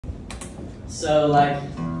So, like,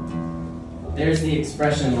 there's the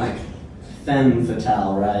expression, like, femme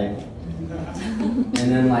fatale, right? And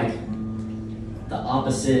then, like, the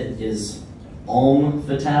opposite is homme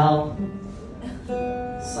fatale.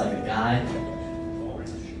 It's like a guy.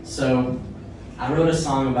 So, I wrote a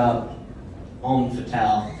song about homme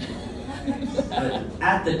fatale. But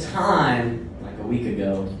at the time, like a week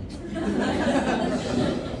ago,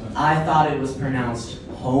 I thought it was pronounced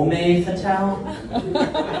homme fatale.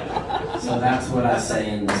 So that's what I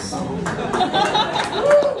say in this song.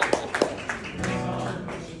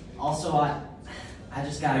 Also, I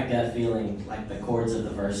just got a gut feeling like the chords of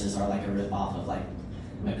the verses are like a rip-off of like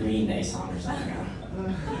a Green Day song or something.